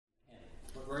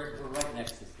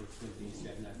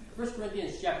1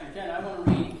 Corinthians chapter 10, I want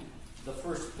to read the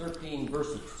first 13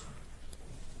 verses.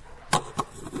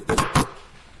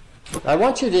 I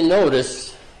want you to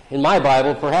notice in my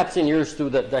Bible, perhaps in yours too,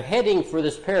 that the heading for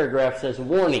this paragraph says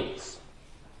warnings.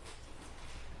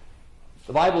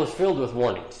 The Bible is filled with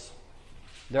warnings.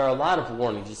 There are a lot of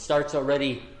warnings. It starts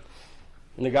already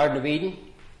in the Garden of Eden,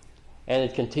 and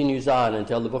it continues on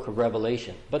until the book of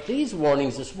Revelation. But these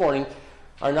warnings this morning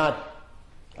are not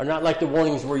like the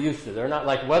warnings we're used to. They're not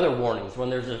like weather warnings.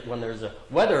 When there's a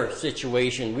weather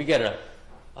situation, we get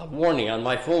a warning on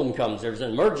my phone comes. There's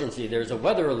an emergency. There's a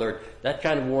weather alert. That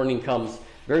kind of warning comes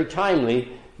very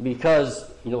timely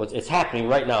because, it's happening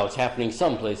right now. It's happening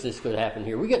someplace. This could happen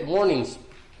here. We get warnings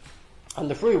on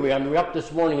the freeway. On the way up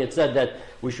this morning, it said that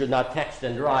we should not text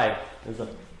and drive. There's a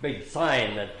big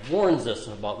sign that warns us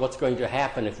about what's going to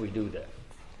happen if we do that.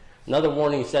 Another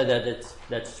warning said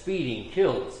that speeding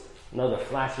kills. Another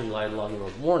flashing light along the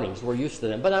road. Warnings, we're used to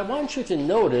them. But I want you to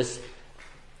notice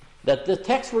that the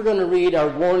texts we're going to read are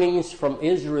warnings from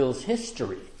Israel's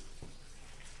history.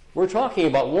 We're talking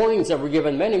about warnings that were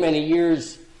given many, many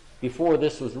years before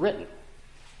this was written.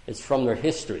 It's from their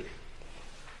history.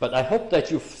 But I hope that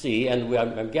you see, and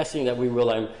I'm guessing that we will,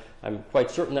 I'm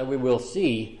quite certain that we will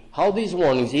see how these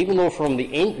warnings, even though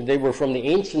they were from the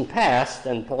ancient past,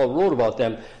 and Paul wrote about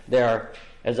them, they are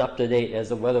as up to date as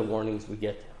the weather warnings we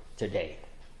get today.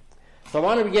 So I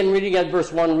want to begin reading at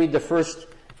verse 1, read the first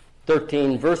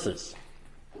 13 verses.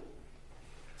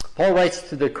 Paul writes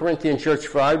to the Corinthian church,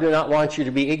 "For I do not want you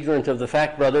to be ignorant of the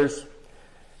fact, brothers,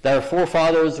 that our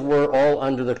forefathers were all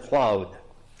under the cloud,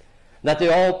 that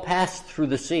they all passed through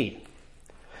the sea.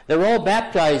 They were all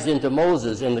baptized into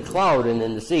Moses in the cloud and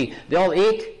in the sea. They all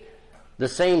ate the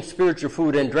same spiritual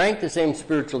food and drank the same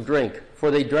spiritual drink,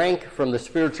 for they drank from the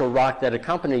spiritual rock that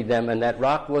accompanied them, and that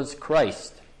rock was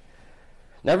Christ.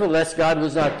 Nevertheless, God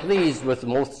was not pleased with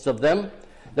most of them.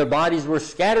 Their bodies were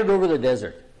scattered over the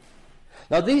desert.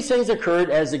 Now these things occurred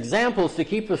as examples to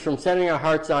keep us from setting our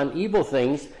hearts on evil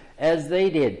things as they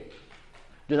did.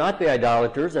 Do not be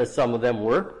idolaters, as some of them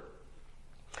were.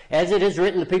 As it is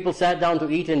written, the people sat down to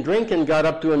eat and drink and got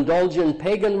up to indulge in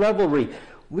pagan revelry.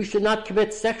 We should not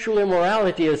commit sexual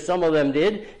immorality, as some of them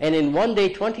did, and in one day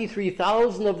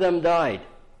 23,000 of them died.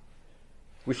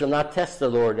 We shall not test the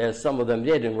Lord, as some of them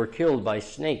did, and were killed by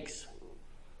snakes.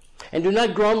 And do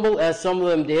not grumble, as some of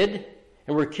them did,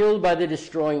 and were killed by the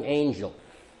destroying angel.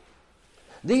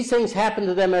 These things happened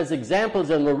to them as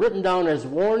examples and were written down as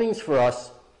warnings for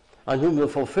us, on whom the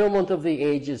fulfillment of the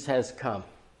ages has come.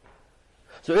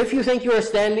 So if you think you are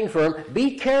standing firm,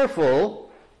 be careful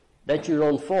that you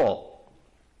don't fall.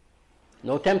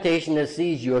 No temptation has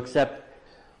seized you except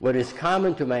what is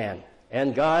common to man,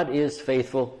 and God is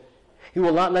faithful. He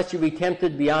will not let you be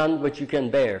tempted beyond what you can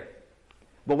bear.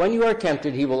 But when you are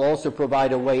tempted, he will also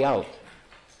provide a way out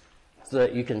so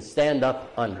that you can stand up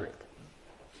under it."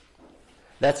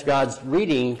 That's God's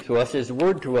reading to us, his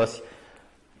word to us,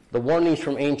 the warnings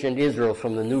from ancient Israel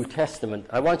from the New Testament.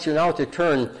 I want you now to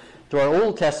turn to our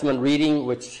Old Testament reading,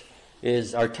 which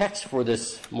is our text for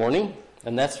this morning,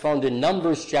 and that's found in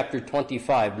Numbers chapter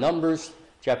 25. Numbers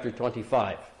chapter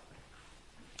 25.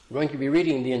 I'm going to be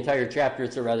reading the entire chapter.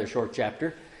 It's a rather short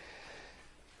chapter.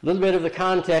 A little bit of the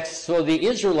context. So the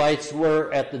Israelites were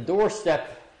at the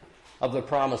doorstep of the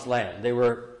Promised Land. They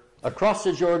were across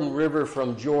the Jordan River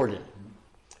from Jordan.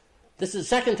 This is the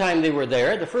second time they were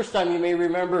there. The first time, you may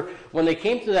remember, when they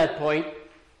came to that point,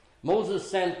 Moses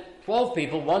sent 12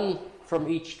 people, one from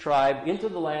each tribe, into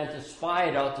the land to spy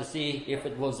it out to see if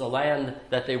it was the land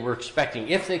that they were expecting,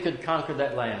 if they could conquer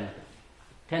that land.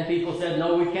 10 people said,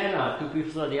 "No, we cannot." 2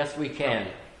 people said, "Yes, we can."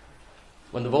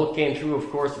 When the vote came through,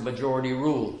 of course, the majority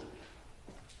ruled.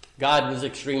 God was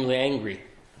extremely angry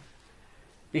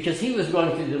because he was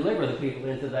going to deliver the people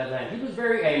into that land. He was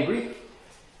very angry.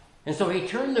 And so he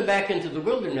turned them back into the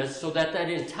wilderness so that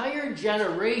entire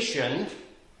generation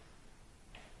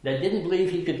that didn't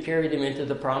believe he could carry them into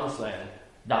the Promised Land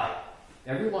died.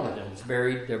 Every one of them was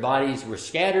buried. Their bodies were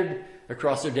scattered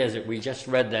across the desert. We just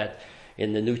read that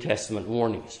in the New Testament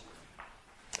warnings.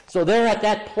 So there at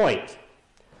that point,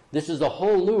 this is a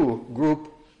whole new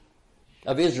group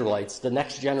of Israelites, the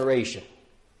next generation.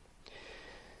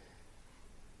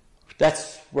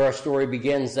 That's where our story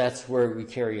begins. That's where we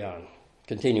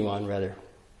continue on.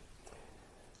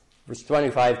 Verse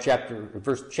 25,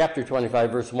 chapter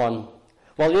 25, verse 1.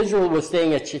 While Israel was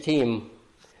staying at Shittim,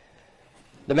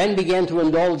 the men began to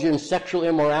indulge in sexual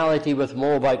immorality with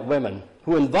Moabite women,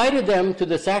 who invited them to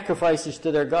the sacrifices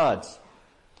to their gods.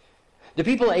 The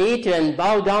people ate and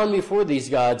bowed down before these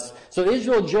gods, so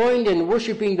Israel joined in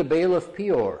worshiping the Baal of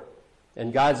Peor,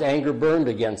 and God's anger burned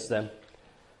against them.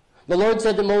 The Lord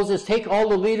said to Moses, take all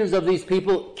the leaders of these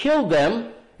people, kill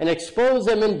them, and expose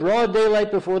them in broad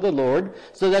daylight before the Lord,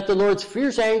 so that the Lord's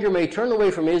fierce anger may turn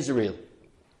away from Israel.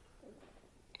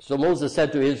 So Moses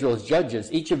said to Israel's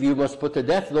judges, each of you must put to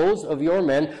death those of your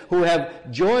men who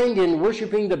have joined in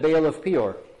worshiping the Baal of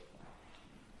Peor.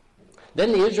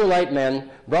 Then an Israelite man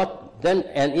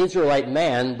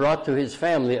brought to his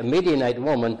family a Midianite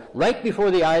woman right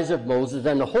before the eyes of Moses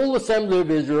and the whole assembly of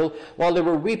Israel while they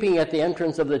were weeping at the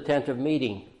entrance of the tent of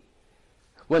meeting.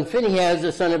 When Phinehas,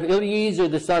 the son of Eleazar,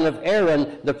 the son of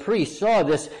Aaron, the priest, saw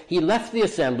this, he left the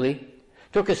assembly,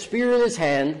 took a spear in his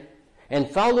hand, and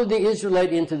followed the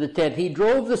Israelite into the tent. He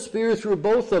drove the spear through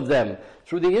both of them,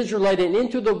 through the Israelite and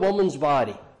into the woman's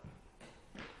body.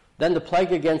 Then the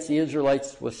plague against the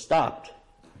Israelites was stopped.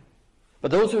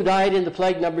 But those who died in the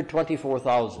plague numbered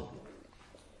 24,000.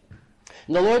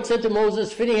 And the Lord said to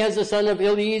Moses, Phinehas, the son of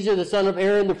Eleazar, the son of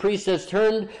Aaron, the priest, has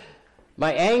turned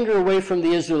my anger away from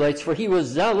the Israelites, for he was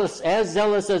zealous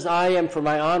as I am for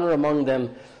my honor among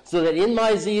them, so that in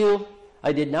my zeal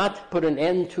I did not put an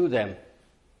end to them.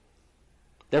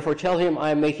 Therefore tell him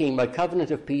I am making my covenant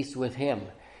of peace with him.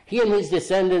 He and his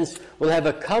descendants will have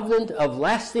a covenant of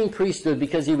lasting priesthood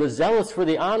because he was zealous for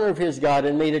the honor of his God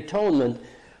and made atonement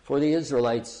for the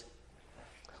Israelites.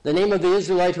 The name of the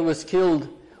Israelite who was killed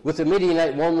with the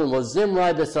Midianite woman was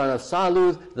Zimri, the son of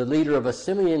Saluth, the leader of a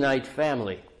Simeonite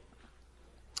family.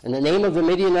 And the name of the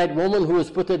Midianite woman who was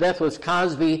put to death was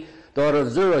Cosbi, daughter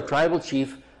of Zerah, tribal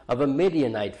chief of a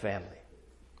Midianite family.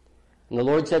 And the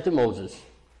Lord said to Moses,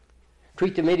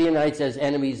 treat the Midianites as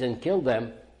enemies and kill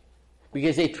them,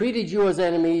 because they treated you as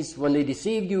enemies when they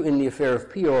deceived you in the affair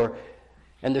of Peor,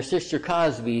 and their sister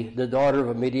Cosbi, the daughter of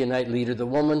a Midianite leader, the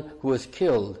woman who was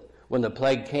killed when the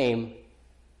plague came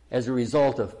as a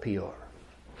result of Peor.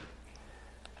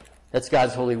 That's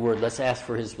God's holy word. Let's ask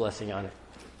for his blessing on it.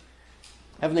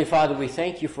 Heavenly Father, we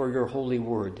thank you for your holy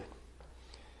word.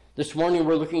 This morning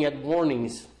we're looking at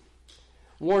warnings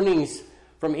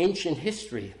from ancient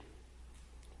history,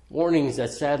 warnings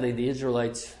that sadly the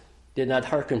Israelites did not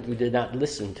hearken to, did not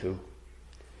listen to.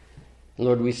 And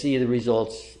Lord, we see the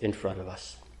results in front of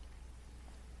us.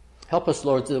 Help us,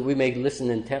 Lord, so that we may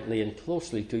listen intently and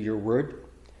closely to your word.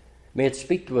 May it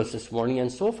speak to us this morning.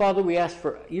 And so, Father, we ask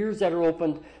for ears that are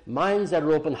opened, minds that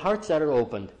are opened, hearts that are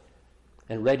opened,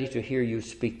 and ready to hear you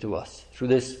speak to us through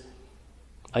this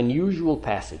unusual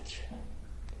passage.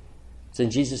 It's in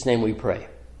Jesus' name we pray.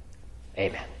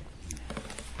 Amen.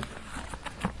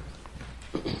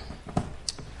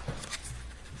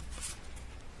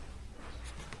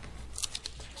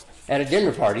 At a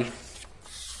dinner party,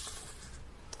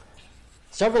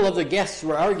 several of the guests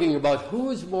were arguing about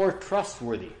who is more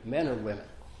trustworthy, men or women.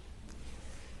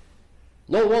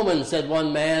 No woman, said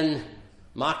one man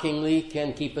mockingly,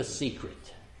 can keep a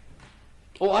secret.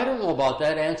 Oh, I don't know about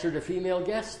that, answered a female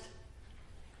guest.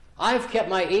 I've kept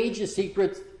my age a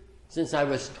secret since I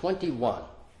was 21.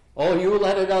 Oh, you'll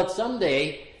let it out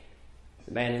someday,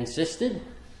 the man insisted.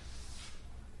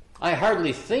 I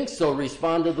hardly think so,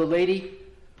 responded the lady.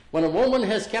 When a woman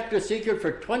has kept a secret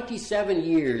for 27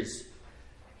 years,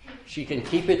 she can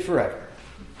keep it forever.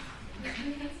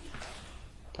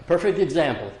 A perfect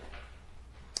example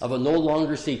of a no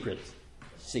longer secret.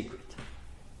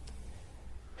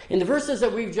 In the verses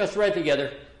that we've just read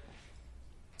together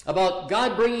about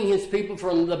God bringing his people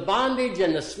from the bondage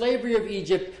and the slavery of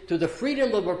Egypt to the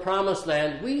freedom of a promised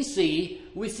land, we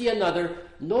see another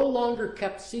no longer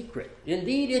kept secret.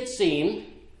 Indeed, it seemed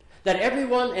that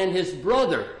everyone and his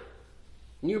brother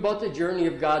knew about the journey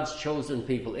of God's chosen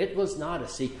people. It was not a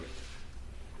secret.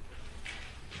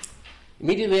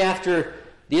 Immediately after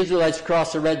the Israelites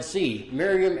crossed the Red Sea,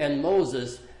 Miriam and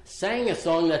Moses sang a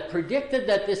song that predicted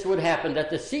that this would happen, that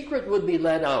the secret would be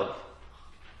let out.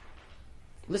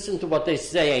 Listen to what they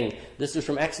sang. This is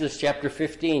from Exodus chapter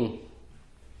 15.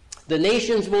 The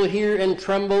nations will hear and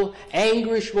tremble.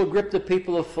 Anguish will grip the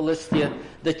people of Philistia.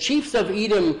 The chiefs of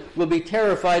Edom will be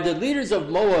terrified. The leaders of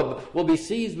Moab will be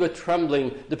seized with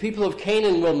trembling. The people of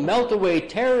Canaan will melt away.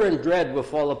 Terror and dread will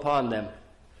fall upon them.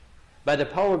 By the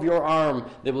power of your arm,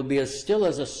 they will be as still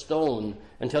as a stone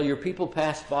until your people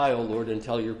pass by, O Lord,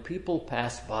 until your people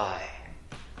pass by.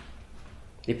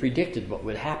 They predicted what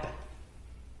would happen.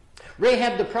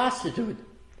 Rahab the prostitute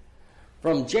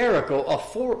from Jericho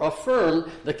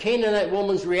affirmed the Canaanite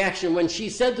woman's reaction when she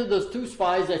said to those two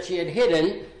spies that she had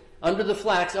hidden under the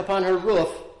flax upon her roof,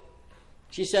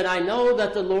 she said, I know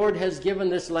that the Lord has given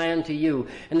this land to you,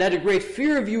 and that a great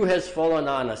fear of you has fallen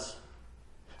on us,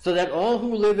 so that all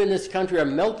who live in this country are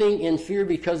melting in fear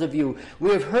because of you.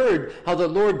 We have heard how the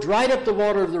Lord dried up the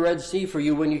water of the Red Sea for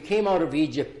you when you came out of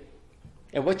Egypt,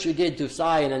 and what you did to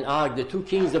Sihon and Og, the two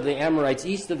kings of the Amorites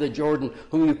east of the Jordan,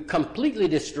 whom you completely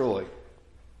destroyed.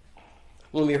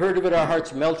 When we heard of it, our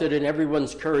hearts melted and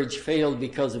everyone's courage failed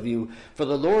because of you. For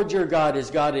the Lord your God is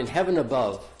God in heaven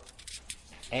above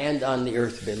and on the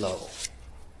earth below.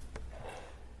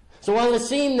 So while it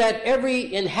seemed that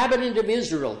every inhabitant of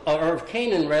Israel, or of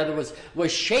Canaan rather,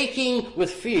 was shaking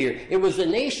with fear, it was the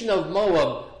nation of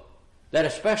Moab that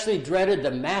especially dreaded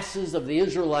the masses of the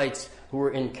Israelites who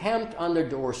were encamped on their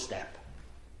doorstep.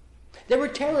 They were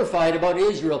terrified about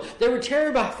Israel. They were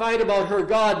terrified about her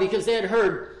God because they had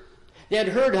heard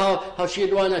how she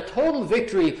had won a total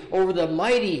victory over the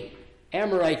mighty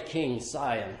Amorite kings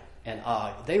Sihon and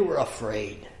Og. They were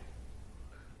afraid.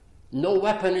 No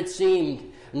weapon, it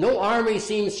seemed, no army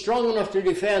seemed strong enough to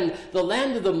defend the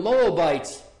land of the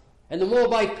Moabites and the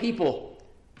Moabite people,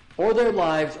 or their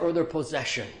lives, or their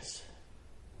possessions.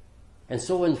 And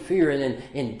so in fear and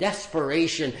in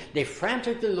desperation, they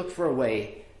frantically looked for a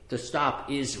way to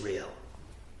stop Israel.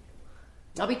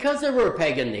 Now, because they were a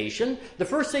pagan nation, the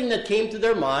first thing that came to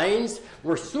their minds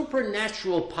were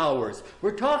supernatural powers.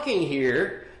 We're talking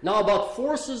here now about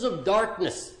forces of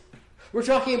darkness. We're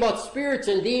talking about spirits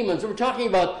and demons. We're talking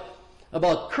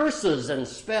about curses and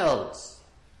spells.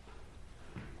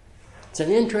 It's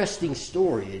an interesting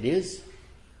story, it is.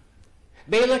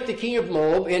 Balak, the king of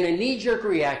Moab, in a knee-jerk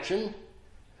reaction,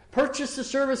 purchased the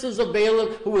services of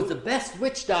Balaam, who was the best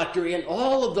witch doctor in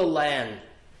all of the land.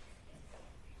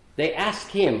 They asked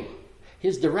him,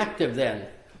 his directive then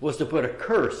was to put a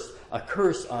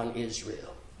curse on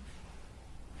Israel.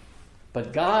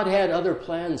 But God had other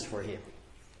plans for him,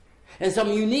 and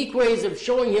some unique ways of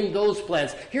showing him those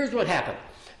plans. Here's what happened.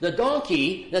 The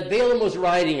donkey that Balaam was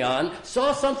riding on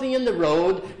saw something in the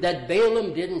road that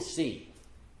Balaam didn't see.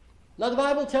 Now the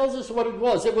Bible tells us what it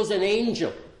was. It was an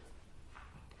angel.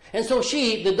 And so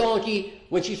she, the donkey,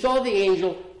 when she saw the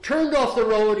angel, turned off the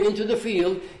road into the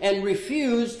field and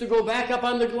refused to go back up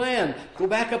on the land, go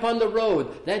back up on the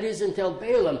road. That is, until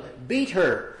Balaam beat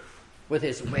her with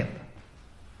his whip.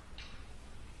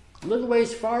 A little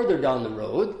ways farther down the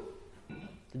road,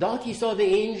 the donkey saw the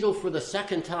angel for the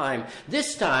second time.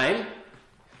 This time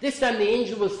the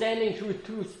angel was standing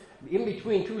in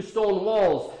between two stone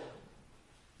walls,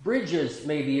 bridges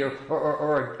maybe,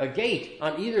 or a gate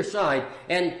on either side.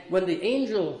 And when the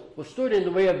angel was stood in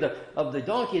the way of the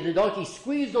donkey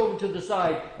squeezed over to the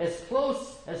side as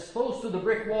close to the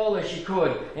brick wall as she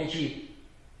could, and she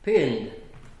pinned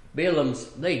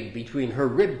Balaam's leg between her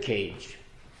rib cage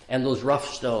and those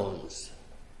rough stones.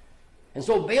 And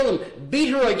so Balaam beat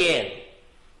her again.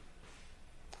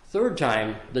 Third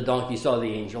time the donkey saw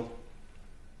the angel,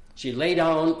 she lay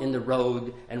down in the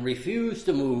road and refused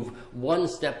to move one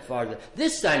step farther.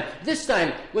 This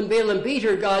time, when Balaam beat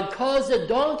her, God caused the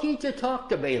donkey to talk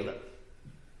to Balaam.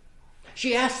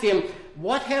 She asked him,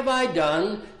 "What have I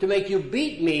done to make you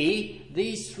beat me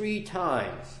these 3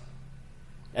 times?"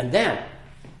 And then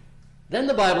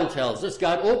the Bible tells us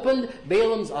God opened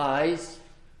Balaam's eyes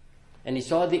and he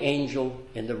saw the angel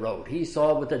in the road. He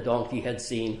saw what the donkey had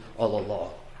seen all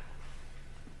along.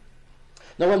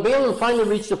 Now, when Balaam finally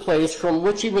reached the place from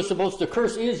which he was supposed to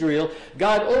curse Israel,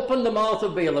 God opened the mouth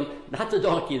of Balaam, not the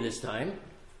donkey this time,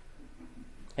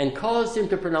 and caused him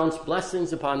to pronounce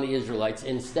blessings upon the Israelites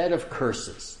instead of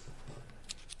curses.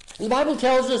 And the Bible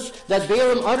tells us that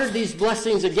Balaam uttered these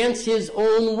blessings against his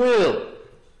own will,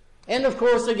 and of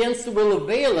course against the will of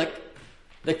Balak,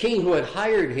 the king who had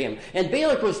hired him. And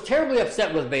Balak was terribly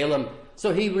upset with Balaam,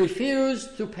 so he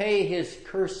refused to pay his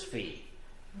curse fee.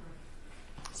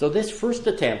 So this first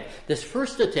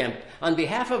attempt on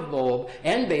behalf of Moab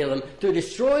and Balaam to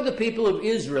destroy the people of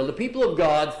Israel, the people of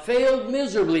God, failed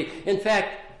miserably. In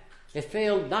fact, it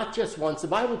failed not just once. The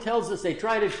Bible tells us they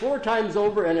tried it 4 times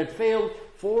over, and it failed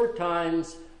 4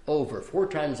 times over, 4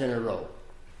 times in a row.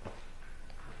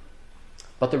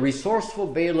 But the resourceful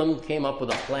Balaam came up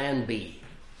with a plan B.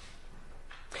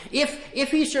 If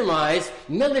he surmised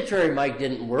military might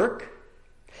didn't work,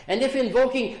 and if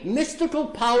invoking mystical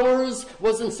powers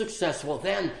wasn't successful,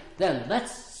 then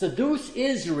let's seduce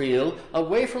Israel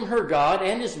away from her God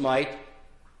and his might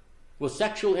with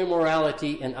sexual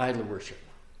immorality and idol worship.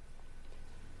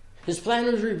 His plan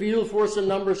is revealed for us in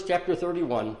Numbers chapter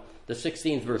 31, the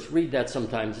 16th verse. Read that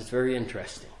sometimes. It's very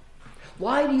interesting.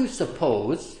 Why do you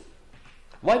suppose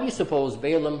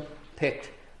Balaam picked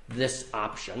this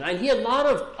option? And he had a lot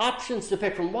of options to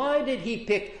pick from. Why did he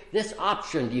pick this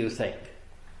option, do you think?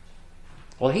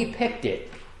 Well, he picked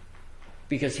it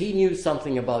because he knew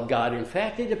something about God. In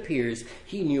fact, it appears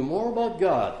he knew more about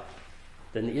God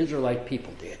than the Israelite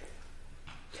people did.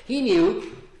 He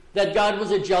knew that God was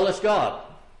a jealous God.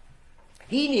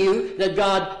 He knew that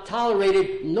God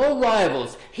tolerated no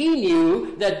rivals. He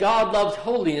knew that God loved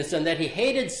holiness and that he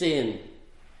hated sin,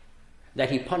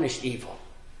 that he punished evil.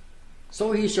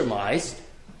 So he surmised.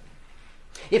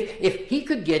 If he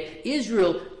could get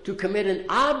Israel to commit an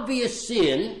obvious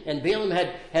sin, and Balaam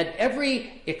had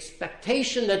every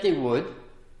expectation that they would,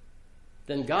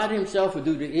 then God himself would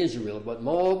do to Israel what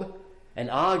Moab and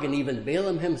Og and even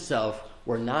Balaam himself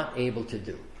were not able to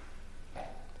do.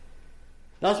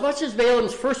 Now, as much as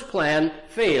Balaam's first plan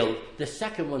failed, the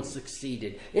second one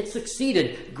succeeded. It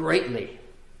succeeded greatly.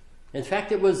 In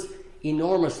fact, it was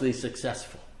enormously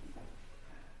successful.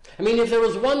 I mean, if there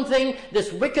was one thing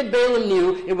this wicked Balaam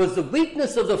knew, it was the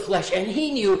weakness of the flesh, and he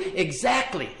knew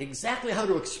exactly how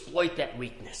to exploit that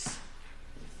weakness.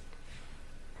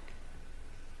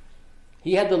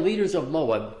 He had the leaders of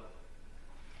Moab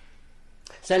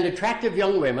send attractive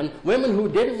young women who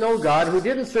didn't know God, who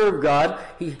didn't serve God.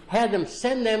 He had them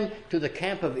send them to the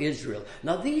camp of Israel.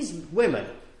 Now, these women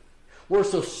were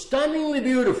so stunningly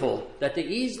beautiful that they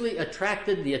easily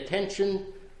attracted the attention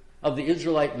of the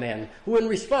Israelite men, who in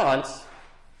response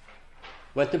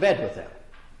went to bed with them,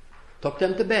 took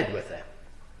them to bed with them.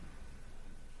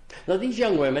 Now, these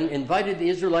young women invited the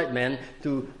Israelite men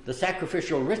to the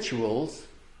sacrificial rituals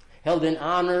held in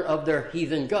honor of their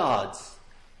heathen gods.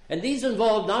 And these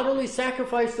involved not only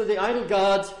sacrifice to the idol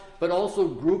gods, but also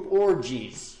group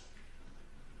orgies,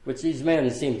 which these men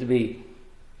seemed to be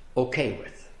okay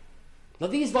with. Now,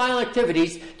 these vile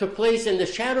activities took place in the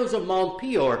shadows of Mount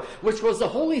Peor, which was the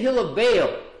holy hill of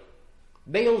Baal,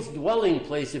 Baal's dwelling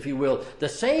place, if you will, the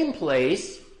same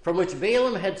place from which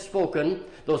Balaam had spoken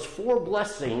those 4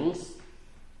 blessings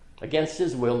against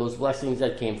his will, those blessings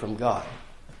that came from God.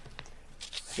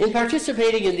 In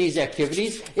participating in these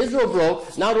activities, Israel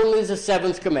broke not only the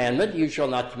 7th commandment, you shall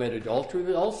not commit adultery,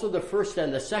 but also the 1st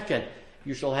and the 2nd,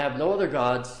 you shall have no other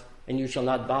gods, and you shall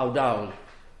not bow down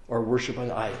or worship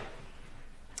an idol.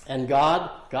 And God,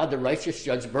 the righteous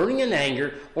judge, burning in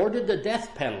anger, ordered the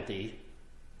death penalty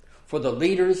for the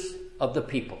leaders of the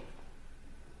people.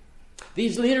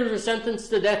 These leaders were sentenced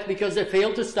to death because they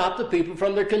failed to stop the people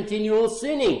from their continual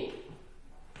sinning.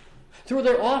 Through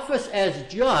their office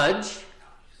as judge,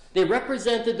 they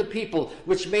represented the people,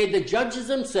 which made the judges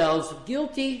themselves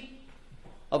guilty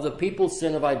of the people's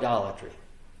sin of idolatry.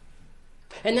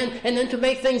 And then to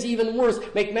make things even worse,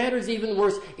 make matters even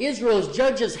worse, Israel's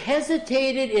judges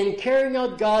hesitated in carrying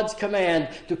out God's command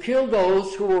to kill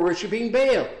those who were worshiping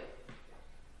Baal.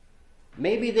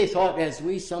 Maybe they thought, as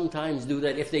we sometimes do,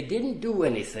 that if they didn't do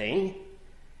anything,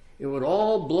 it would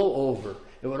all blow over.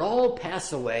 It would all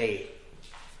pass away.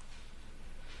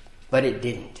 But it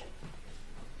didn't.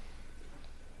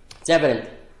 It's evident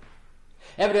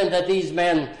that these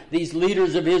men, these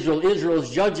leaders of Israel,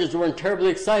 Israel's judges, weren't terribly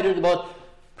excited about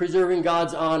preserving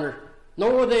God's honor,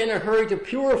 nor were they in a hurry to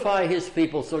purify his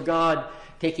people. So God,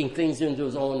 taking things into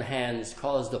his own hands,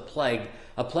 caused a plague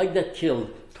that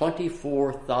killed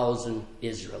 24,000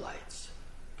 Israelites.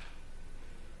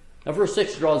 Now, verse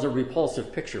 6 draws a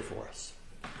repulsive picture for us.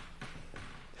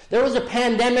 There was a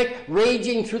pandemic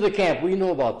raging through the camp. We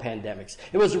know about pandemics.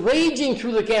 It was raging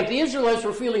through the camp. The Israelites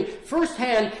were feeling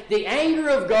firsthand the anger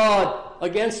of God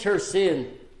against her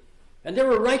sin. And there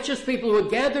were righteous people who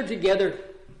had gathered together,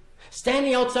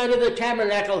 standing outside of the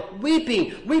tabernacle,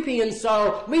 weeping in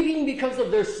sorrow, weeping because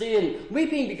of their sin,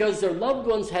 weeping because their loved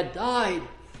ones had died.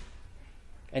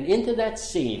 And into that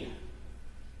scene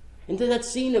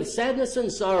of sadness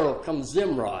and sorrow comes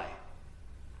Zimri,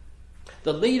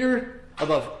 the leader of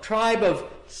a tribe of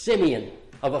Simeon,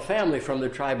 of a family from the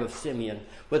tribe of Simeon,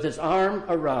 with his arm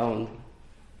around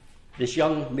this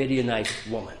young Midianite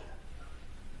woman.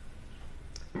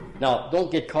 Now,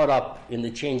 don't get caught up in the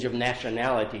change of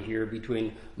nationality here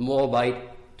between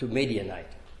Moabite to Midianite.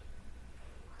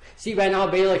 See, by now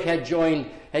Balak had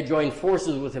joined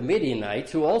forces with the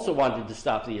Midianites, who also wanted to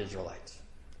stop the Israelites.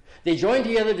 They joined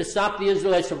together to stop the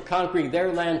Israelites from conquering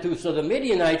their land too. So the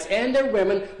Midianites and their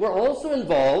women were also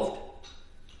involved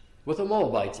with the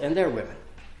Moabites and their women.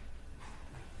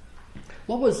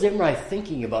 What was Zimri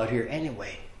thinking about here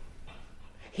anyway?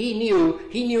 He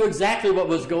knew exactly what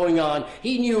was going on.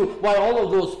 He knew why all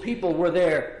of those people were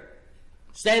there,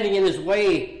 standing in his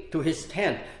way to his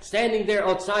tent, standing there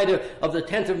outside of the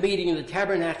tent of meeting in the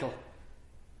tabernacle.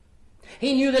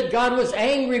 He knew that God was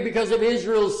angry because of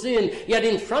Israel's sin, yet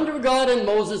in front of God and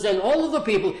Moses and all of the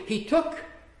people, he took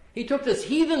this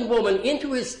heathen woman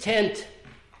into his tent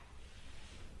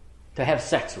to have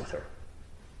sex with her,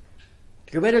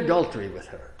 to commit adultery with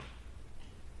her.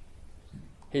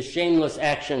 His shameless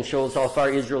action shows how far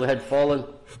Israel had fallen.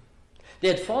 They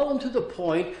had fallen to the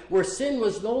point where sin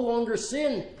was no longer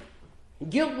sin.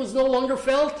 Guilt was no longer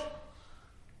felt.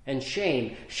 And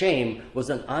shame was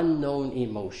an unknown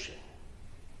emotion.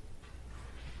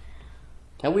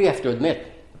 Now we have to admit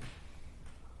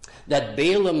that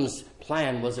Balaam's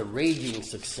plan was a raging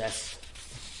success.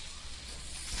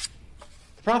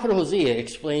 The prophet Hosea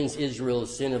explains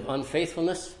Israel's sin of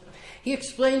unfaithfulness. He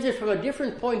explains it from a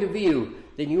different point of view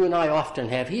than you and I often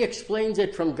have. He explains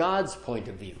it from God's point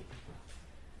of view.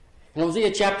 In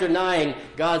Hosea chapter 9,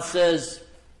 God says,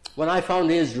 when I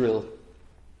found Israel,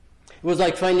 it was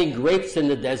like finding grapes in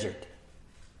the desert.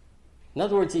 In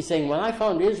other words, he's saying, when I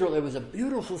found Israel, it was a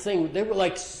beautiful thing. They were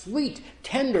like sweet,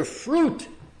 tender fruit.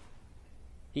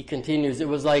 He continues, it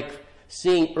was like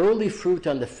seeing early fruit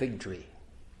on the fig tree.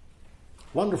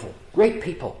 Wonderful, great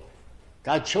people.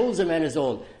 God chose them on his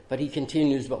own. But he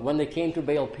continues, but when they came to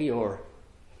Baal Peor,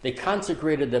 they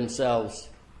consecrated themselves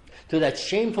to that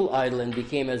shameful idol and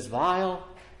became as vile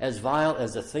as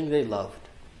the thing they loved.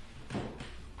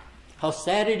 How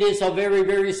sad it is, how very,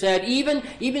 very sad. Even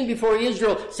before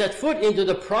Israel set foot into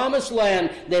the promised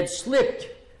land, they had slipped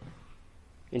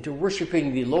into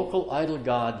worshiping the local idol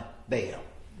god Baal.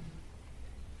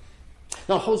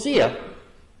 Now Hosea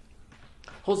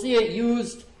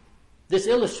used this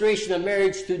illustration of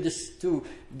marriage to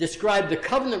describe the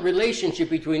covenant relationship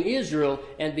between Israel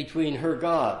and between her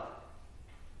God.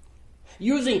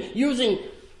 Using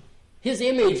his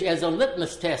image as a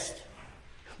litmus test,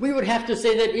 we would have to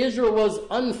say that Israel was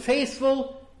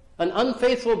unfaithful, an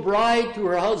unfaithful bride to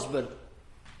her husband,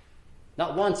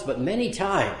 not once but many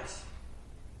times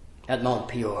at Mount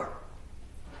Peor.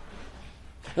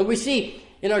 And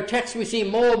in our text, we see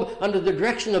Moab, under the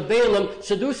direction of Balaam,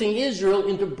 seducing Israel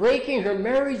into breaking her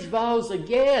marriage vows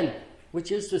again,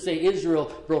 which is to say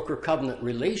Israel broke her covenant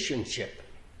relationship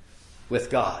with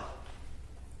God.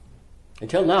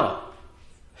 Until now.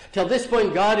 Till this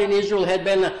point, God and Israel had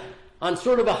been on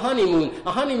sort of a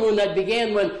honeymoon that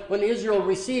began when Israel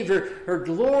received her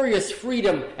glorious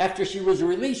freedom after she was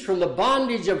released from the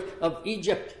bondage of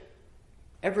Egypt.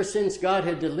 Ever since God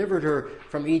had delivered her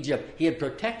from Egypt, he had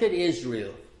protected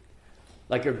Israel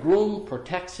like a groom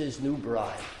protects his new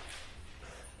bride.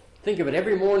 Think of it.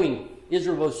 Every morning,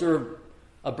 Israel was served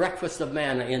a breakfast of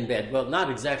manna in bed. Well, not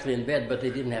exactly in bed, but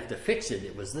they didn't have to fix it.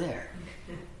 It was there.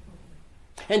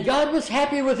 And God was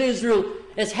happy with Israel,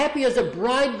 as happy as a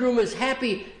bridegroom is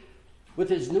happy with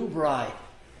his new bride.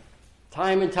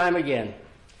 Time and time again,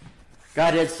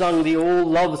 God had sung the old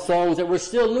love songs that were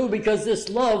still new because this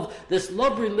love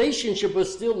relationship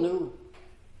was still new.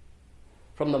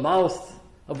 From the mouth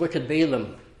of wicked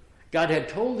Balaam, God had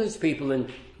told his people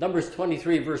in Numbers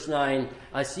 23, verse 9,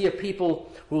 I see a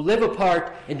people who live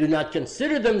apart and do not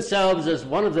consider themselves as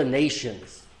one of the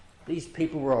nations. These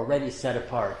people were already set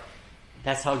apart.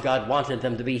 That's how God wanted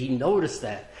them to be. He noticed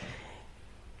that.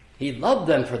 He loved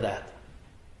them for that.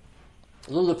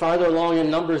 A little farther along in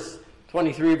Numbers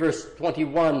 23, verse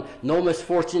 21, no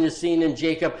misfortune is seen in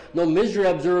Jacob, no misery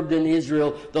observed in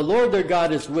Israel. The Lord their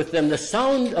God is with them. The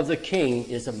sound of the king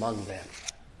is among them.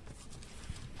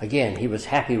 Again, he was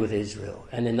happy with Israel.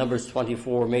 And in Numbers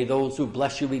 24, may those who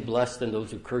bless you be blessed and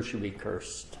those who curse you be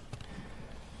cursed.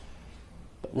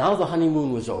 But now the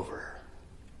honeymoon was over.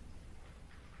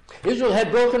 Israel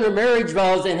had broken her marriage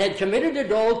vows and had committed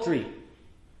adultery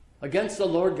against the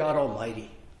Lord God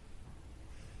Almighty.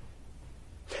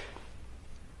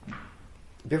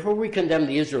 Before we condemn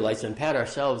the Israelites and pat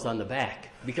ourselves on the back,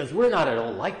 because we're not at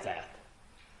all like that,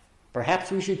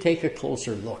 perhaps we should take a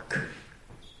closer look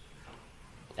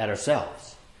at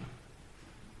ourselves.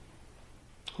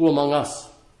 Who among us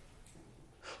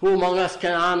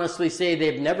can honestly say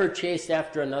they've never chased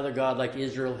after another god like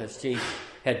Israel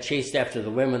had chased after the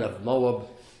women of Moab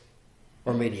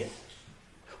or Midian?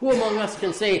 Who among us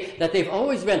can say that they've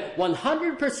always been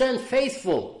 100%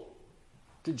 faithful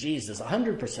to Jesus?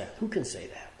 100%. Who can say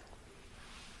that?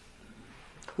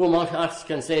 Who among us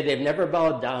can say they've never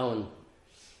bowed down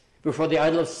before the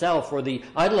idol of self or the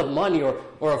idol of money or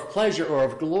of pleasure or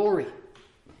of glory?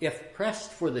 If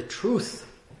pressed for the truth,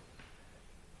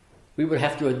 we would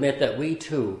have to admit that we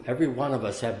too, every one of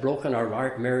us, have broken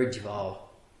our marriage vow.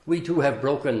 We too have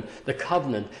broken the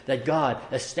covenant that God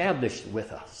established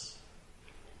with us.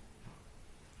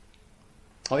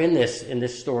 Oh, in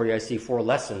this story, I see 4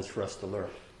 lessons for us to learn.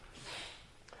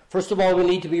 First of all, we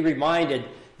need to be reminded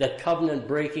that covenant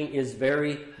breaking is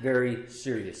very, very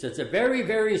serious. It's a very,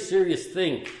 very serious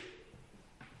thing.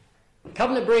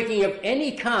 Covenant breaking of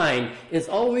any kind is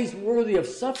always worthy of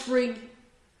suffering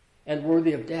and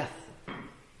worthy of death.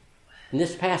 In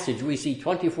this passage, we see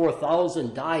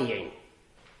 24,000 dying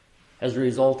as a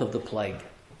result of the plague.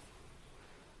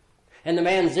 And the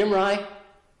man Zimri,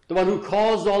 the one who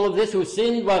caused all of this, who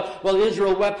sinned while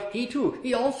Israel wept,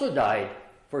 he also died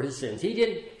for his sins. He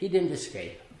didn't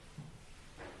escape.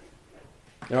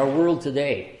 In our world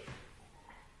today,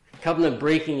 covenant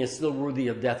breaking is still worthy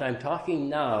of death. I'm talking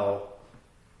now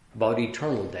about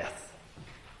eternal death.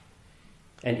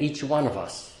 And each one of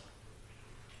us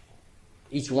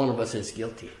is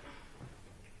guilty.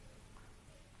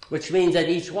 Which means that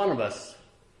each one of us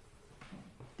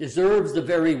deserves the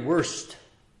very worst.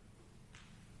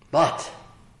 But,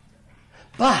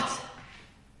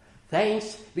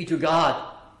 thanks be to God.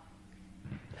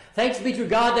 Thanks be to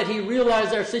God that he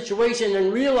realized our situation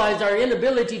and realized our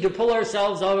inability to pull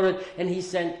ourselves out of it. And he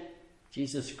sent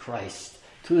Jesus Christ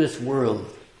to this world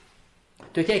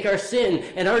to take our sin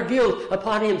and our guilt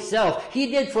upon himself. He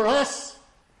did for us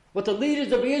what the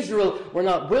leaders of Israel were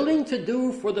not willing to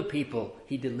do for the people.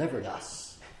 He delivered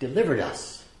us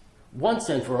once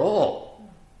and for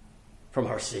all from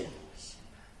our sins.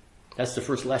 That's the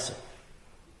first lesson.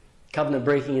 Covenant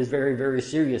breaking is very, very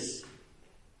serious.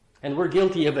 And we're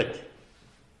guilty of it.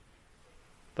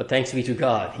 But thanks be to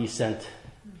God, he sent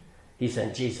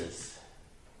Jesus.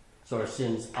 So our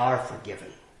sins are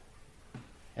forgiven.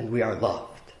 And we are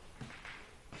loved.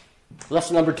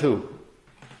 Lesson number 2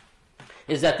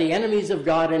 is that the enemies of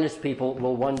God and his people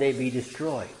will one day be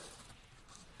destroyed.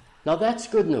 Now that's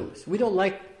good news. We don't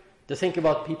like to think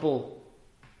about people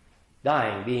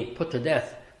dying, being put to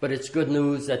death. But it's good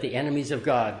news that the enemies of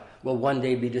God will one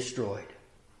day be destroyed.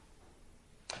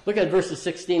 Look at verses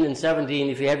 16 and 17.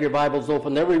 If you have your Bibles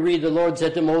open, there we read, the Lord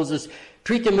said to Moses,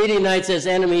 treat the Midianites as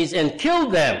enemies and kill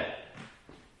them,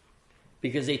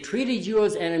 because they treated you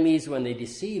as enemies when they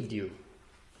deceived you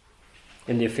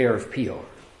in the affair of Peor.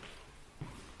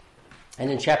 And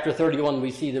in chapter 31,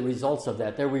 we see the results of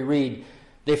that. There we read,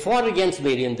 they fought against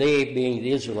Midian, they being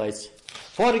the Israelites,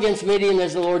 fought against Midian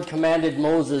as the Lord commanded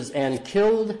Moses, and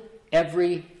killed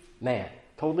every man.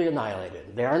 Totally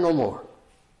annihilated. They are no more.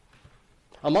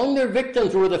 Among their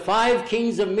victims were the 5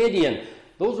 kings of Midian.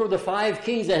 Those were the 5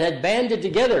 kings that had banded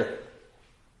together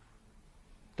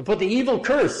to put the evil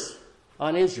curse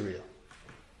on Israel.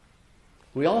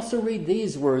 We also read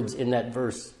these words in that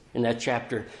verse, in that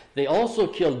chapter. They also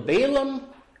killed Balaam,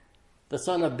 the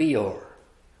son of Beor,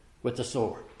 with the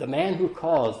sword. The man who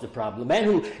caused the problem. The man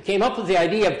who came up with the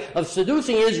idea of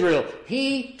seducing Israel.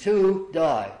 He too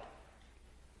died.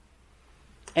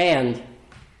 And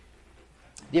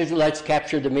the Israelites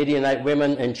captured the Midianite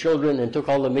women and children and took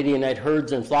all the Midianite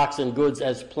herds and flocks and goods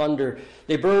as plunder.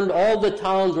 They burned all the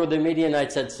towns where the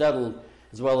Midianites had settled,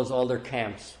 as well as all their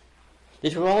camps. They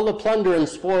took all the plunder and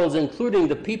spoils, including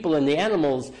the people and the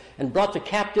animals, and brought the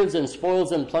captives and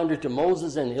spoils and plunder to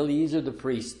Moses and Eleazar the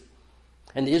priest,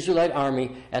 and the Israelite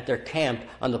army at their camp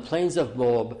on the plains of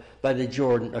Moab by the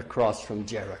Jordan across from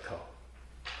Jericho.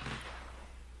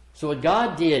 So what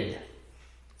God did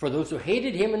for those who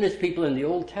hated him and his people in the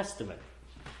Old Testament,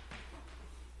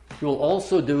 he will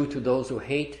also do to those who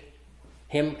hate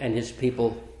him and his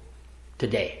people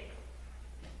today.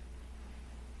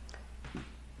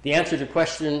 The answer to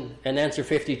question and answer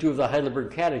 52 of the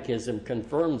Heidelberg Catechism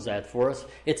confirms that for us.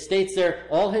 It states there,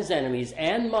 all his enemies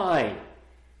and mine,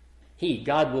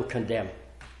 God will condemn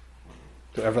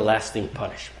to everlasting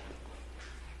punishment.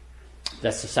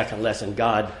 That's the second lesson.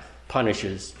 God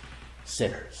punishes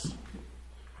sinners.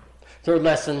 Third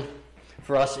lesson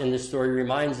for us in this story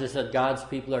reminds us that God's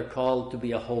people are called to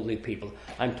be a holy people.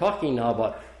 I'm talking now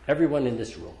about everyone in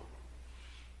this room.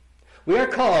 We are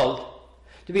called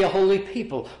to be a holy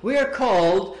people. We are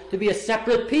called to be a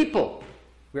separate people.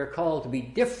 We are called to be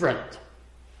different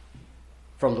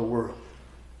from the world.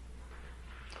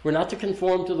 We're not to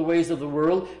conform to the ways of the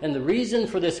world, and the reason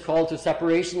for this call to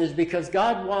separation is because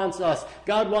God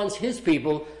wants his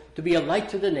people to be a light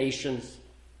to the nations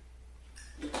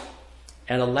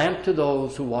and a lamp to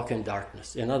those who walk in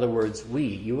darkness. In other words,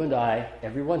 you and I,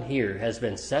 everyone here, has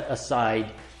been set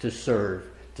aside to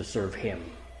serve him.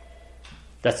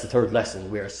 That's the third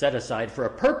lesson. We are set aside for a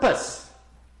purpose,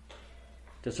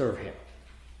 to serve him.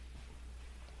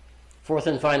 Fourth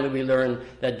and finally, we learn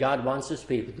that God wants his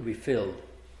people to be filled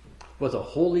with a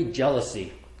holy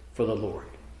jealousy for the Lord.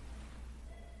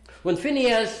 When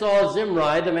Phinehas saw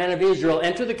Zimri, the man of Israel,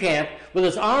 enter the camp with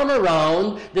his arm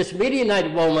around this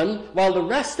Midianite woman, while the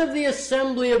rest of the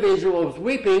assembly of Israel was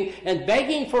weeping and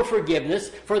begging for forgiveness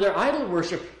for their idol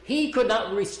worship, he could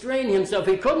not restrain himself.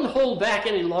 He couldn't hold back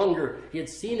any longer. He had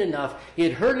seen enough. He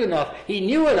had heard enough. He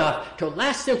knew enough to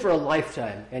last him for a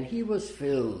lifetime. And he was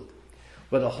filled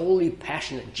with a holy,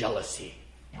 passionate jealousy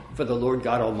for the Lord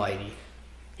God Almighty.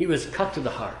 He was cut to the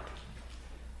heart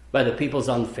by the people's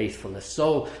unfaithfulness.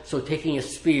 So taking a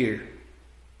spear,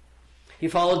 He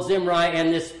followed Zimri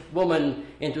and this woman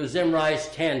into Zimri's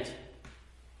tent.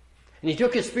 And he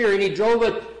took his spear and he drove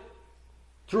it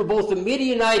through both the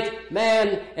Midianite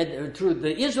man, and through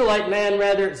the Israelite man,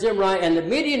 rather, Zimri, and the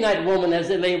Midianite woman as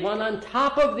they lay one on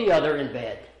top of the other in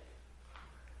bed.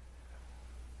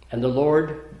 And the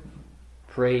Lord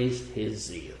praised his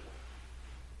zeal.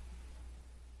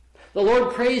 The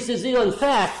Lord praised his zeal. In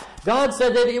fact, God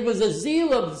said that it was a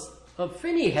zeal of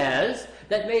Phinehas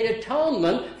that made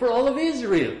atonement for all of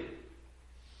Israel,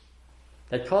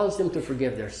 that caused them to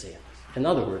forgive their sins. In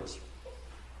other words,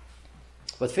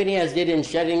 what Phinehas did in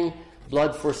shedding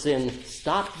blood for sin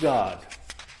stopped God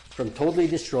from totally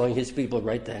destroying his people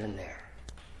right then and there.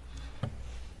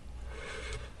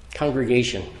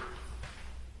 Congregation,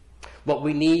 what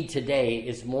we need today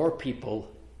is more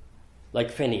people like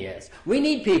Phinehas. We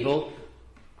need people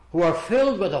who are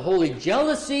filled with a holy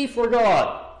jealousy for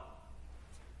God.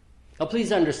 Now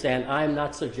please understand, I'm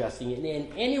not suggesting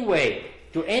in any way,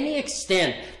 to any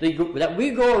extent, that we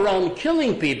go around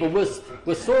killing people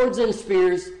with swords and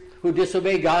spears who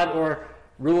disobey God or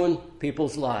ruin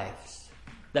people's lives.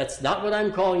 That's not what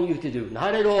I'm calling you to do.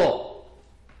 Not at all.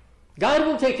 God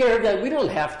will take care of that. We don't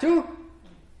have to.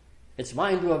 It's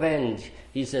mine to avenge,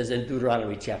 he says in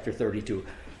Deuteronomy chapter 32.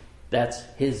 That's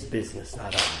his business,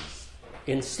 not ours.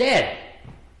 Instead,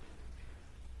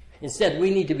 we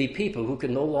need to be people who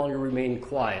can no longer remain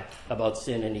quiet about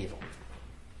sin and evil.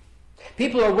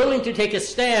 People are willing to take a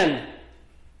stand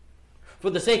for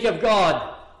the sake of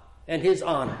God and his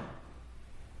honor.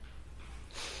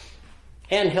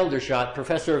 Ann Hildershot,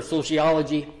 professor of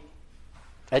sociology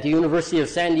at the University of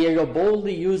San Diego,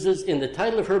 boldly uses in the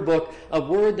title of her book a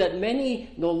word that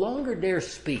many no longer dare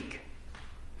speak.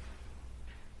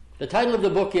 The title of the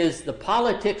book is The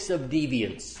Politics of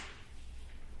Deviance.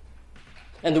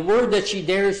 And the word that she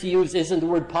dares to use isn't the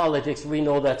word politics. We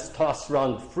know that's tossed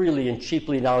around freely and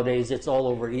cheaply nowadays. It's all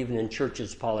over, even in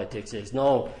churches, politics is.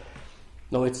 No,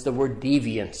 it's the word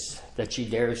deviance that she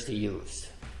dares to use.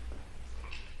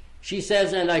 She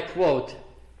says, and I quote,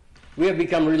 "We have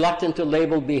become reluctant to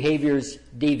label behaviors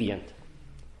deviant.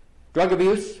 Drug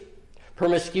abuse,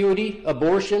 promiscuity,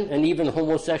 abortion, and even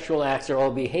homosexual acts are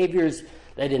all behaviors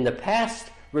that in the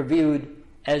past were viewed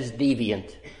as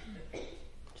deviant.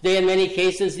 Today, in many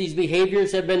cases, these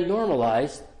behaviors have been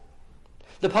normalized.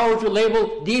 The power to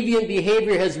label deviant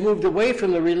behavior has moved away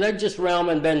from the religious realm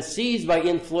and been seized by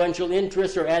influential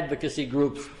interests or advocacy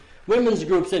groups. Women's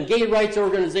groups and gay rights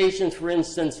organizations, for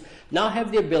instance, now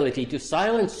have the ability to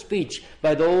silence speech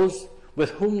by those with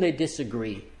whom they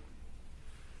disagree.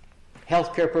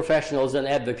 Healthcare professionals and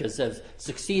advocates have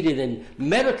succeeded in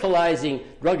medicalizing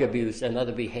drug abuse and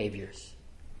other behaviors.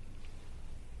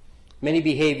 Many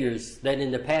behaviors that in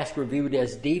the past were viewed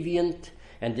as deviant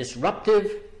and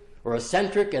disruptive or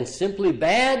eccentric and simply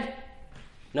bad,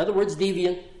 in other words,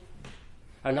 deviant,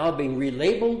 are now being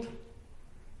relabeled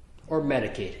or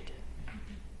medicated.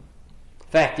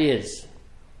 Fact is,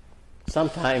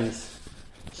 sometimes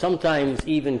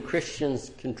even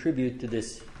Christians contribute to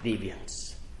this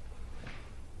deviance.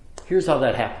 Here's how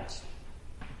that happens.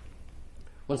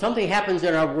 When something happens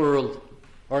in our world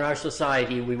or in our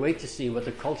society, we wait to see what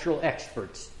the cultural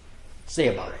experts say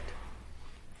about it.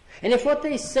 And if what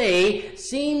they say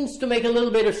seems to make a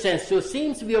little bit of sense to us,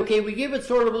 seems to be okay, we give it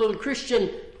sort of a little Christian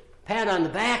pat on the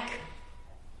back.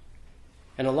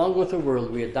 And along with the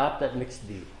world, we adopt that mixed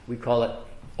view. We call it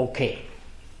okay.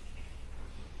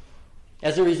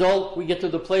 As a result, we get to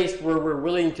the place where we're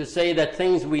willing to say that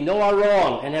things we know are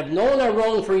wrong and have known are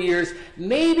wrong for years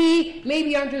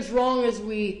maybe aren't as wrong as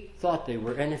we thought they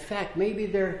were. And in fact, maybe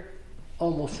they're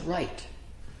almost right.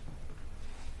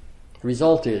 The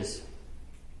result is,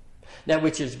 that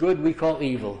which is good we call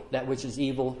evil. That which is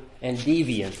evil and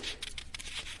deviant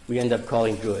we end up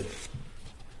calling good.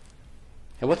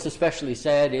 And what's especially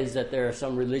sad is that there are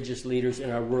some religious leaders in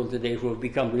our world today who have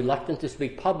become reluctant to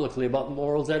speak publicly about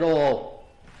morals at all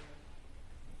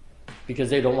because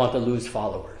they don't want to lose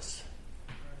followers.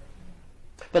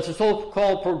 But the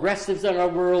so-called progressives in our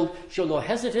world show no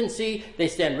hesitancy. They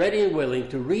stand ready and willing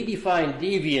to redefine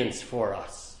deviance for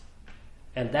us.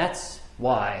 And that's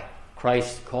why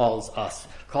Christ calls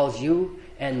you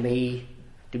and me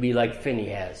to be like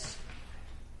Phinehas.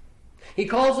 He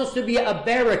calls us to be a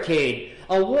barricade,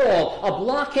 a wall, a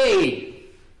blockade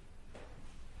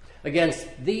against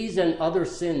these and other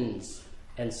sins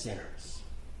and sinners.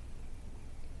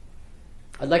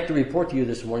 I'd like to report to you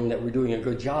this morning that we're doing a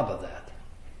good job of that.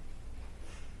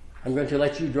 I'm going to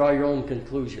let you draw your own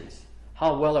conclusions.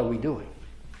 How well are we doing?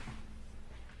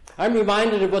 I'm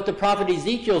reminded of what the prophet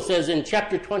Ezekiel says in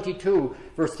chapter 22,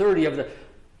 verse 30 of the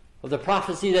of the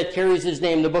prophecy that carries his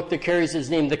name, the book that carries his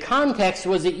name. The context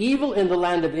was the evil in the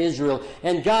land of Israel.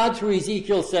 And God, through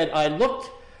Ezekiel, said, I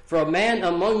looked for a man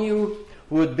among you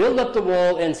who would build up the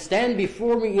wall and stand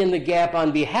before me in the gap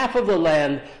on behalf of the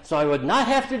land, so I would not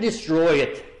have to destroy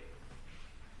it.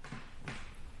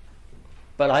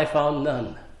 But I found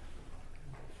none.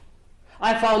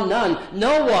 I found none.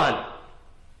 No one.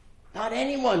 Not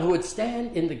anyone who would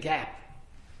stand in the gap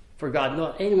for God.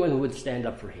 Not anyone who would stand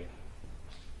up for him.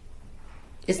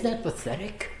 Isn't that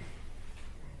pathetic?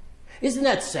 Isn't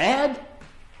that sad?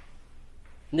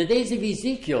 In the days of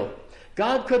Ezekiel,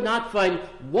 God could not find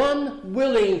one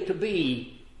willing to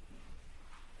be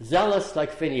zealous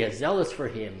like Phinehas, zealous for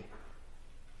him.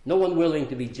 No one willing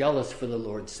to be jealous for the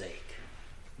Lord's sake.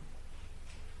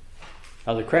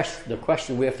 Now the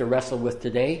question we have to wrestle with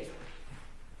today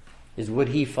is, would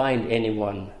he find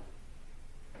anyone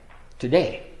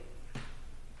today?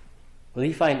 Will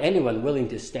he find anyone willing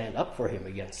to stand up for him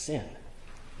against sin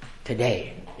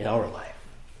today in our life?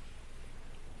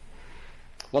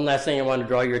 One last thing I want to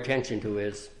draw your attention to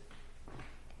is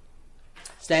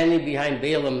standing behind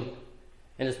Balaam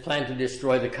and his plan to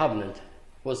destroy the covenant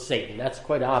was Satan. That's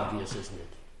quite obvious, isn't it?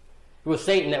 It was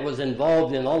Satan that was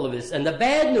involved in all of this. And the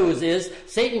bad news is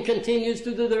Satan continues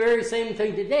to do the very same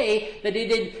thing today that he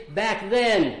did back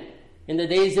then. In the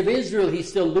days of Israel, he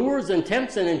still lures and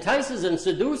tempts and entices and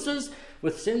seduces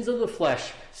with sins of the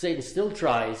flesh. Satan still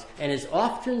tries and is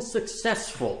often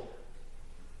successful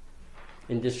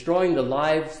in destroying the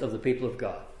lives of the people of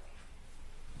God.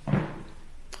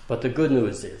 But the good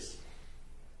news is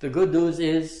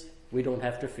we don't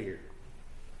have to fear.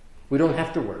 We don't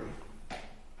have to worry.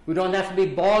 We don't have to be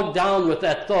bogged down with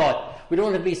that thought. We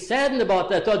don't have to be saddened about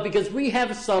that thought, because we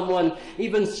have someone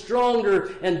even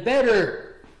stronger and better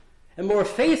and more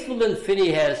faithful than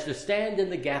Phinehas to stand in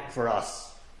the gap for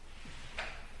us.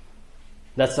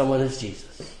 That someone is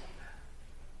Jesus.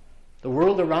 The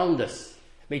world around us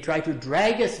may try to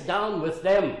drag us down with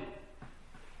them.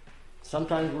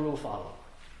 Sometimes we will follow.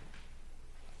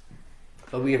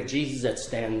 But we have Jesus that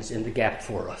stands in the gap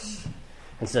for us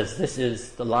and says, this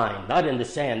is the line, not in the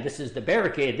sand. This is the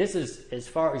barricade. This is as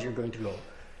far as you're going to go.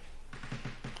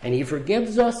 And he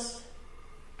forgives us.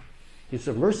 He's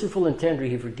so merciful and tender.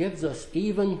 He forgives us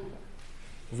even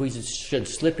if we should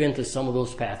slip into some of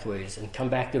those pathways and come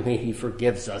back to him. He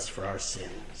forgives us for our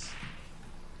sins.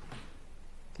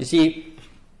 You see,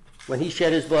 when he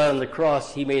shed his blood on the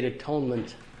cross, he made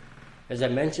atonement, as I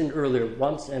mentioned earlier,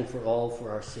 once and for all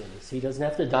for our sins. He doesn't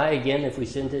have to die again if we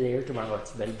sin today or tomorrow.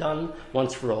 It's been done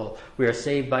once for all. We are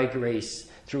saved by grace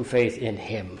through faith in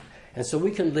him. And so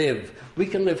we can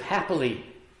live happily,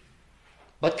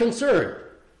 but concerned.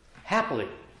 Happily,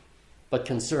 but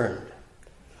concerned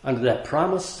under that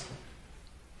promise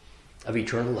of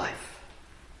eternal life.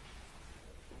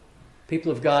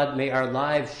 People of God, may our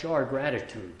lives show our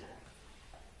gratitude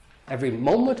every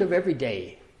moment of every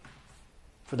day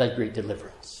for that great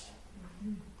deliverance.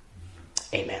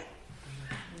 Amen.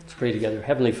 Let's pray together.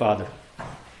 Heavenly Father,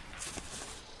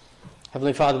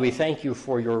 we thank you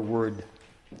for your word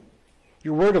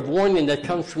of warning that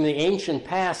comes from the ancient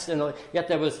past, and yet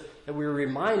that we were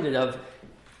reminded of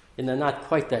in the not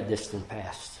quite that distant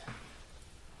past.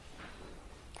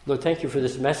 Lord, thank you for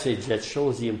this message that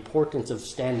shows the importance of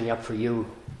standing up for you.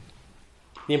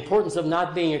 The importance of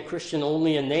not being a Christian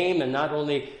only in name and not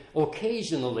only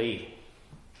occasionally,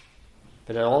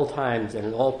 but at all times and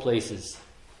in all places,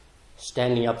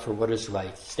 standing up for what is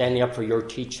right, standing up for your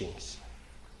teachings.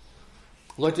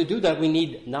 Lord, to do that, we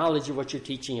need knowledge of what your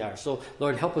teaching are. So,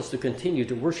 Lord, help us to continue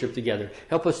to worship together.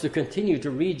 Help us to continue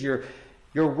to read your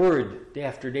word day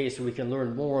after day so we can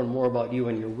learn more and more about you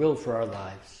and your will for our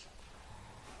lives.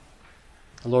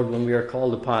 And Lord, when we are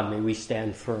called upon, may we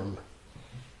stand firm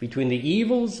between the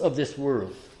evils of this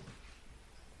world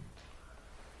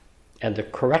and the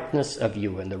correctness of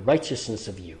you and the righteousness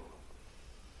of you.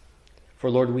 For,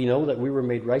 Lord, we know that we were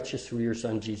made righteous through your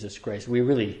Son, Jesus Christ. We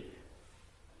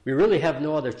really have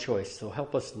no other choice, so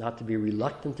help us not to be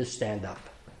reluctant to stand up,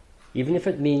 even if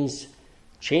it means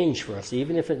change for us,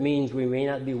 even if it means we may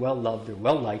not be well loved or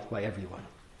well liked by everyone.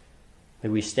 May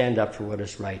we stand up for what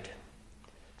is right,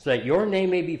 so that your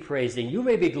name may be praised and you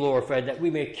may be glorified, that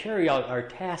we may carry out our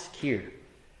task here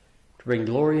to bring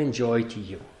glory and joy to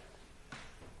you.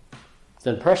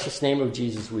 In the precious name of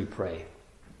Jesus we pray.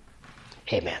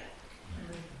 Amen.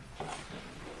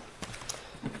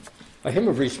 A hymn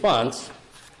of response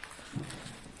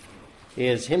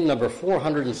is hymn number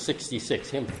 466,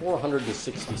 hymn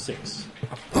 466.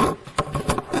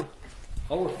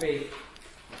 Our faith,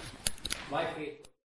 my faith.